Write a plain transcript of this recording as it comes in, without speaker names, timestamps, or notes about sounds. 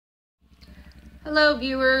Hello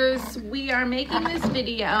viewers, we are making this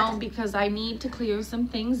video because I need to clear some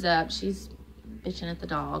things up. She's bitching at the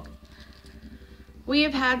dog. We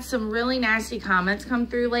have had some really nasty comments come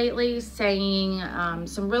through lately saying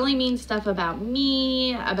some really mean stuff about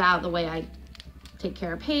me, about the way I take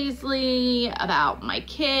care of Paisley, about my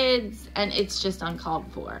kids, and it's just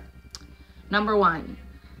uncalled for. Number one,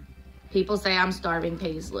 people say I'm starving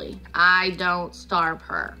Paisley. I don't starve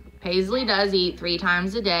her. Paisley does eat 3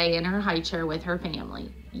 times a day in her high chair with her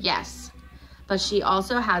family. Yes. But she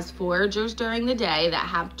also has foragers during the day that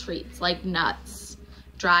have treats like nuts,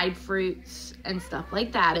 dried fruits, and stuff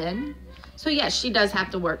like that in. So yes, she does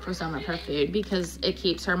have to work for some of her food because it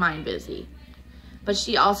keeps her mind busy. But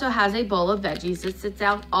she also has a bowl of veggies that sits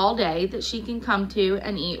out all day that she can come to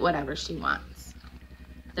and eat whatever she wants.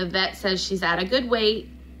 The vet says she's at a good weight,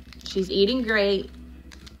 she's eating great,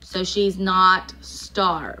 so she's not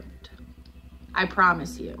starved. I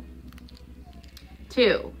promise you.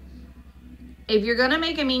 2, if you're gonna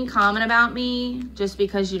make a mean comment about me just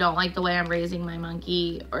because you don't like the way I'm raising my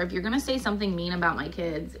monkey, or if you're gonna say something mean about my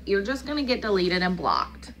kids, you're just gonna get deleted and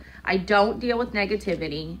blocked. I don't deal with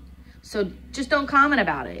negativity, so just don't comment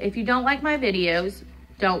about it. If you don't like my videos,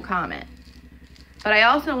 don't comment. But I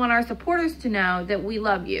also want our supporters to know that we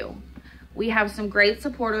love you. We have some great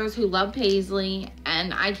supporters who love Paisley,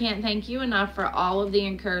 and I can't thank you enough for all of the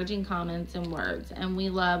encouraging comments and words, and we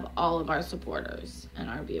love all of our supporters and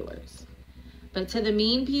our viewers. But to the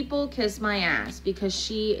mean people, kiss my ass, because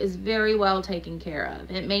she is very well taken care of.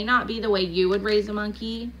 It may not be the way you would raise a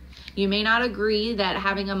monkey. You may not agree that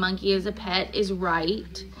having a monkey as a pet is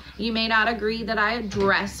right. You may not agree that I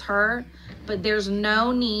address her, but there's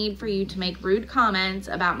no need for you to make rude comments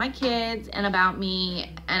about my kids and about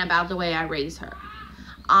me and about the way I raise her.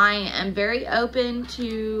 I am very open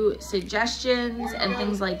to suggestions and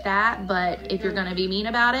things like that, but if you're gonna be mean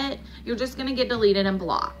about it, you're just gonna get deleted and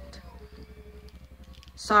blocked.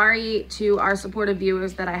 Sorry to our supportive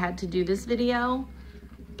viewers that I had to do this video,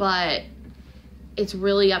 but it's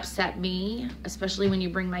really upset me, especially when you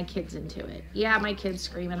bring my kids into it. Yeah, my kids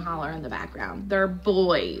scream and holler in the background. They're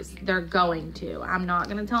boys. They're going to. I'm not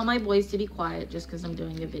going to tell my boys to be quiet just because I'm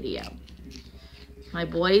doing a video. My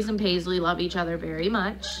boys and Paisley love each other very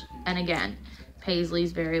much. And again,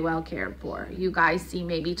 Paisley's very well cared for. You guys see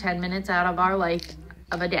maybe 10 minutes out of our life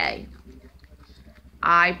of a day.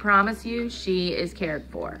 I promise you, she is cared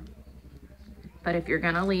for. But if you're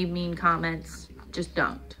going to leave mean comments, just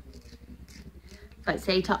don't. But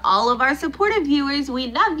say to all of our supportive viewers,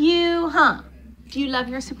 we love you, huh? Do you love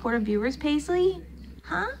your supportive viewers, Paisley?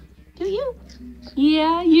 Huh? Do you?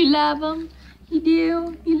 Yeah, you love them. You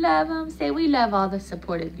do? You love them? Say we love all the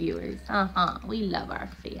supportive viewers. Uh-huh. We love our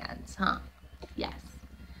fans, huh? Yes.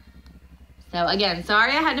 So again,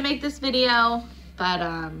 sorry I had to make this video,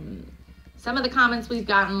 but some of the comments we've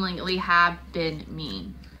gotten lately have been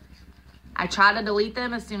mean. I try to delete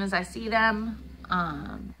them as soon as I see them.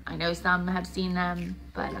 I know some have seen them,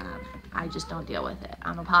 but I just don't deal with it.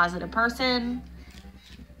 I'm a positive person,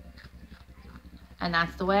 and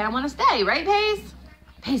that's the way I want to stay, right,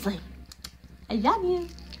 Paisley, I love you.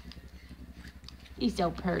 You're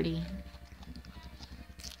so pretty.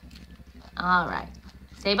 All right,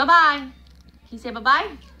 say bye-bye. Can you say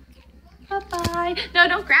bye-bye? Bye-bye. No,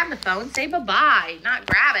 don't grab the phone. Say bye-bye, not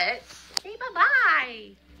grab it. Say bye-bye,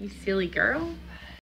 you silly girl.